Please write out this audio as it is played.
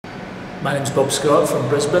My name's Bob Scott from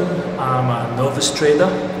Brisbane. I'm a novice trader.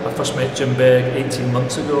 I first met Jim Berg 18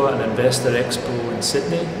 months ago at an investor expo in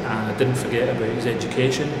Sydney, and I didn't forget about his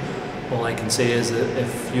education. All I can say is that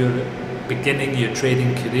if you're beginning your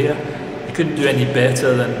trading career, you couldn't do any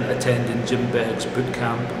better than attending Jim Berg's boot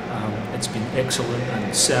camp. It's been excellent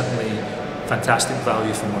and certainly fantastic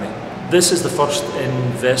value for money. This is the first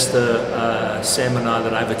investor seminar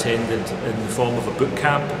that I've attended in the form of a boot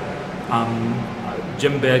camp.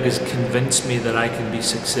 Jim Berg has convinced me that I can be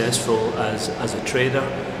successful as a trader.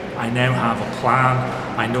 I now have a plan.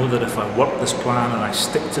 I know that if I work this plan and I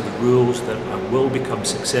stick to the rules, that I will become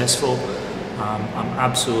successful. I'm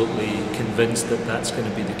absolutely convinced that that's going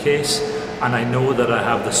to be the case, and I know that I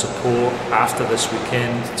have the support after this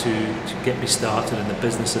weekend to get me started in the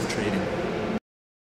business of trading.